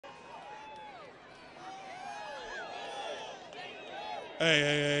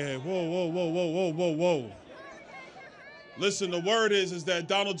Hey, whoa, whoa, whoa, whoa, whoa, whoa, whoa. Listen, the word is that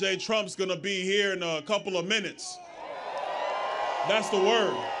Donald J. Trump's gonna be here in a couple of minutes. That's the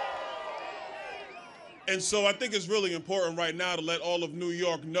word. And so I think it's really important right now to let all of New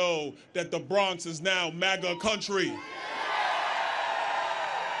York know that the Bronx is now MAGA country.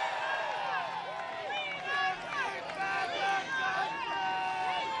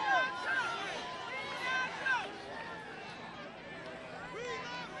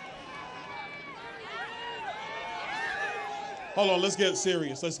 Hold on, let's get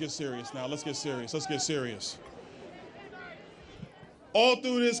serious. Let's get serious now. Let's get serious. Let's get serious. All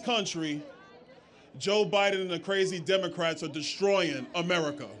through this country, Joe Biden and the crazy Democrats are destroying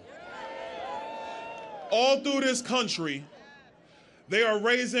America. All through this country, they are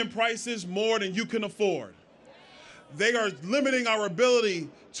raising prices more than you can afford. They are limiting our ability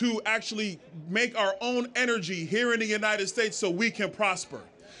to actually make our own energy here in the United States so we can prosper.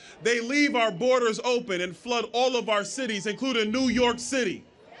 They leave our borders open and flood all of our cities, including New York City,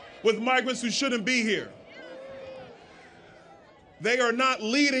 with migrants who shouldn't be here. They are not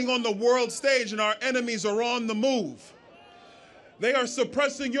leading on the world stage, and our enemies are on the move. They are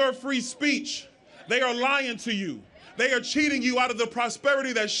suppressing your free speech. They are lying to you. They are cheating you out of the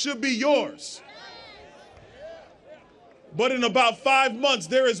prosperity that should be yours. But in about 5 months,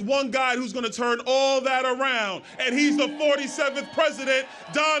 there is one guy who's going to turn all that around, and he's the 47th president,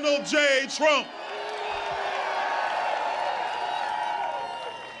 Donald J. Trump.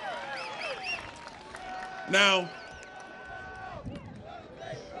 Now,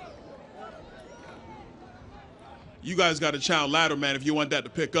 you guys got to shout louder, man, if you want that to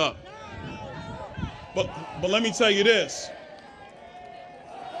pick up. But let me tell you this.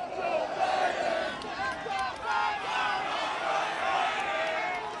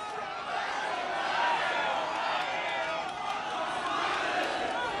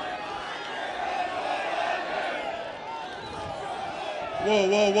 Whoa,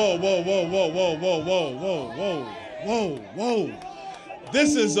 whoa, whoa, whoa, whoa, whoa, whoa, whoa, whoa, whoa, whoa, whoa, whoa.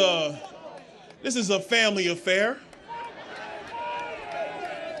 This is a family affair.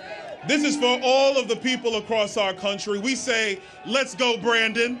 This is for all of the people across our country. We say, let's go,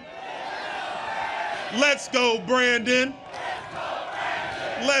 Brandon. Let's go, Brandon.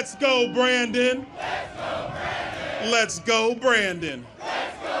 Let's go, Brandon. Let's go, Brandon.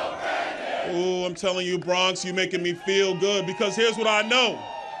 Oh, I'm telling you, Bronx, you're making me feel good, because here's what I know.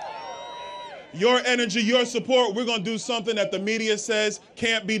 Your energy, your support, we're going to do something that the media says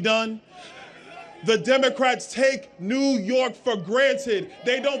can't be done. The Democrats take New York for granted.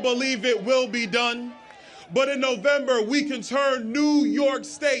 They don't believe it will be done. But in November, we can turn New York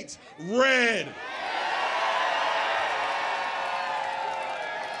State red.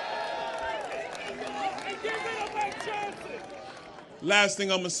 Last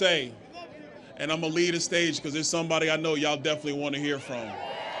thing I'm going to say, and I'm going to lead the stage because there's somebody I know y'all definitely want to hear from.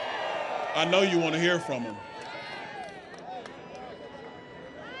 I know you want to hear from him.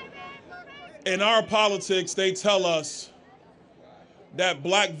 In our politics, they tell us that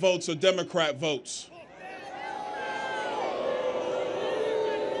black votes are Democrat votes.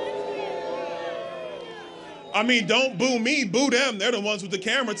 I mean, don't boo me, boo them. They're the ones with the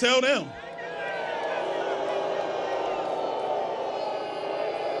camera, tell them.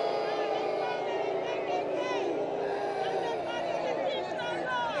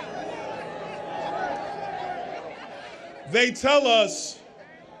 They tell us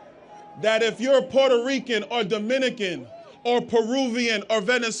that if you're Puerto Rican or Dominican or Peruvian or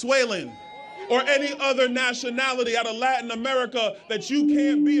Venezuelan or any other nationality out of Latin America, that you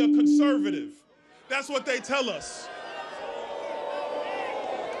can't be a conservative. That's what they tell us.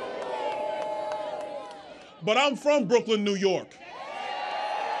 But I'm from Brooklyn, New York.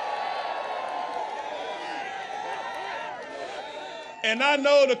 And I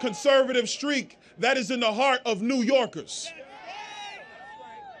know the conservative streak that is in the heart of New Yorkers.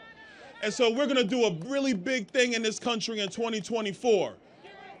 And so we're going to do a really big thing in this country in 2024.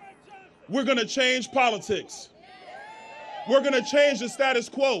 We're going to change politics. We're going to change the status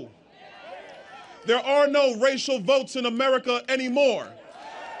quo. There are no racial votes in America anymore.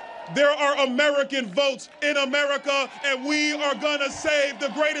 There are American votes in America, and we are going to save the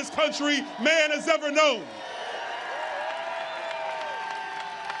greatest country man has ever known.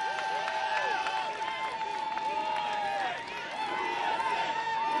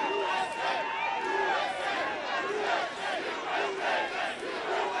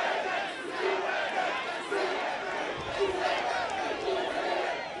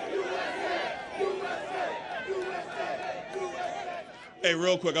 Hey,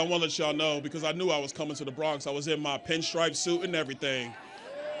 real quick, I want to let y'all know, because I knew I was coming to the Bronx. I was in my pinstripe suit and everything.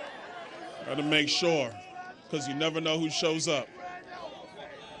 Got to make sure, because you never know who shows up.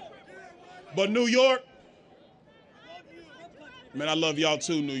 But New York, man, I love y'all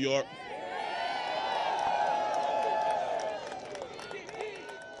too, New York.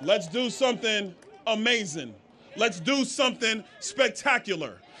 Let's do something amazing. Let's do something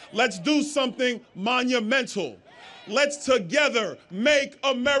spectacular. Let's do something monumental. Let's together make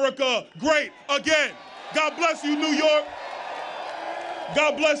America great again. God bless you, New York.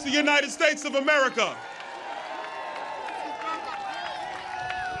 God bless the United States of America.